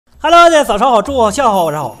Hello， 大家早上好，中午好，下午好，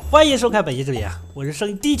晚上好，欢迎收看本期视频，我是声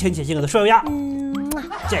音低沉且性格的帅乌鸦。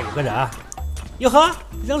这有个人啊，哟呵，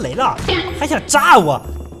扔雷了，还想炸我？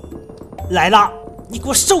来了，你给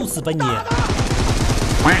我受死吧你！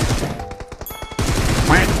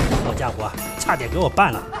好家伙，差点给我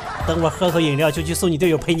办了。等我喝口饮料就去送你队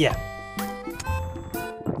友陪你。哎，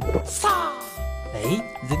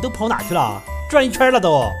人都跑哪去了？转一圈了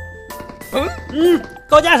都。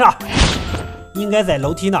高架上。应该在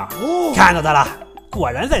楼梯那儿，看到他了，果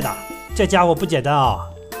然在那儿。这家伙不简单啊，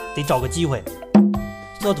得找个机会。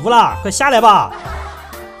锁图了，快下来吧！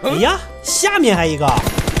哎呀，下面还一个，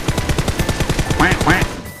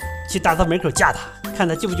去大堂门口架他，看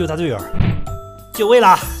他救不救他队友。就位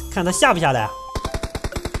了，看他下不下来。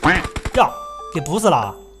哟，给补死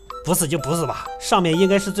了，不死就不死吧。上面应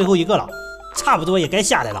该是最后一个了，差不多也该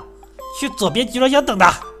下来了。去左边集装箱等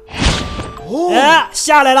他。哎，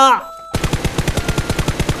下来了。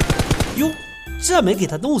哟，这没给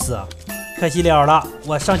他弄死，可惜了，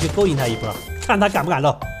我上去勾引他一波，看他敢不敢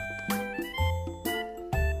露。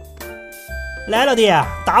来，老弟，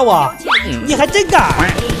打我，你还真敢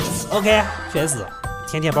 ！OK， 全死，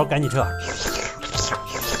甜甜包赶紧撤。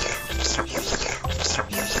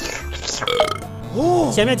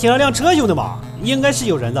前面停了辆车，兄弟们，应该是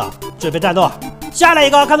有人的，准备战斗。下来一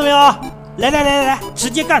个，看到没有？来，直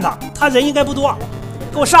接干他，他人应该不多，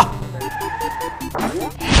给我上！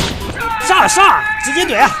上，直接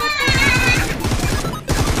怼！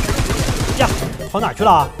呀，跑哪去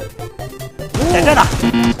了？在这呢。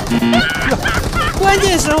关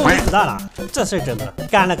键时候我没子弹了，这事儿真的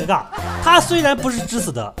干了个杠。他虽然不是只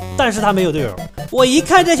死的，但是他没有队友。我一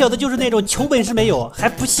看这小子就是那种求本事没有，还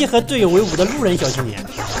不惜和队友为伍的路人小青年。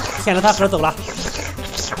舔了他盒走了。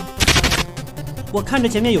我看着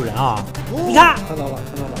前面有人啊，你看，看到了，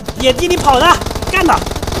野地里跑的，干他！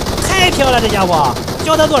太漂亮，这家伙，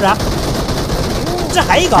教他做人。这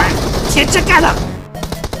还一个，铁这干的！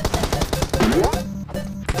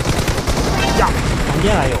呀，房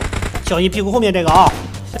间还有，小心屁股后面这个啊！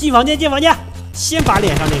进房间，先把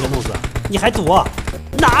脸上那个弄死。你还躲？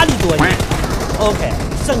哪里躲你 ？OK，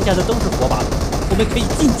 剩下的都是活靶子，我们可以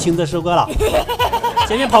尽情的收割了。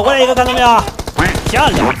前面跑过来一个，看到没有？漂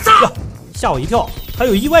亮！哟，吓我一跳，还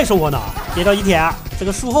有意外收获呢！别着急舔，这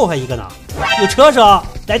个树后还一个呢。有车声，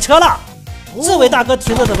来车了！这位大哥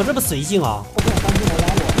停的怎么这么随性啊？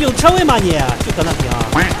有车位吗你？就搁那停啊！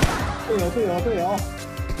队友，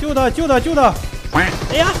救他！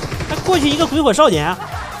哎呀，还过去一个鬼火少年，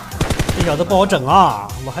这小子不好整啊！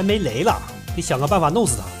我还没雷了，得想个办法弄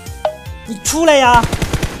死他。你出来呀！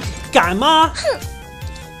敢吗？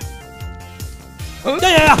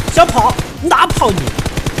呀！想跑哪跑你？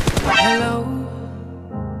 Hello,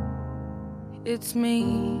 it's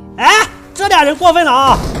me. 哎，这俩人过分了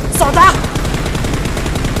啊！扫他！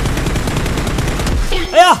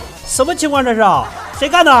哎呀，什么情况这是啊？谁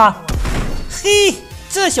干的？嘿，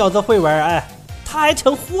这小子会玩，哎，他还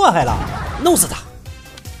成祸害了，弄死他！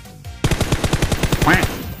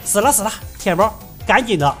死了，舔包，赶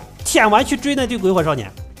紧的，舔完去追那堆鬼火少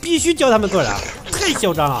年，必须教他们做人，太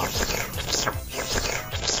嚣张了！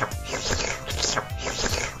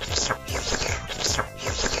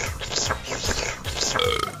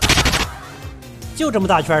就这么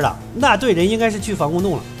大圈了，那队人应该是去防空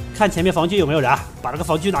洞了。看前面防区有没有人，把这个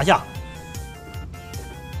防区拿下。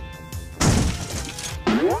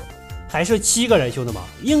还剩7个人，兄弟们，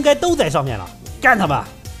应该都在上面了，干他们！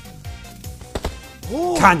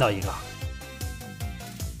看到一个，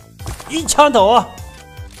一枪头，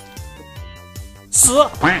死，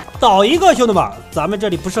倒一个，兄弟们，咱们这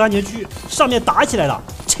里不是安全区，上面打起来了，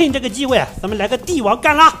趁这个机会，咱们来个帝王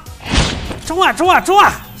干拉！冲啊！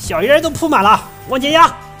小人都铺满了，往前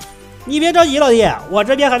压！你别着急，老弟，我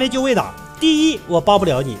这边还没就位呢。第一，我帮不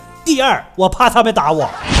了你；第二，我怕他们打我。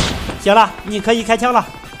行了，你可以开枪了。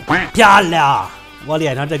漂亮！我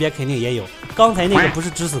脸上这边肯定也有，刚才那个不是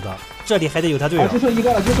只死的，这里还得有他队友。就剩一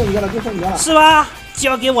个了。是吧？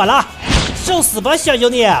交给我了，受死吧，小兄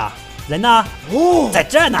弟！人呢？在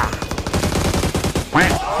这呢。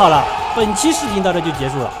好了，本期视频到这就结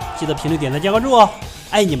束了，记得评论、点赞、加关注哦，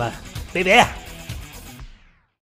爱你们，拜拜。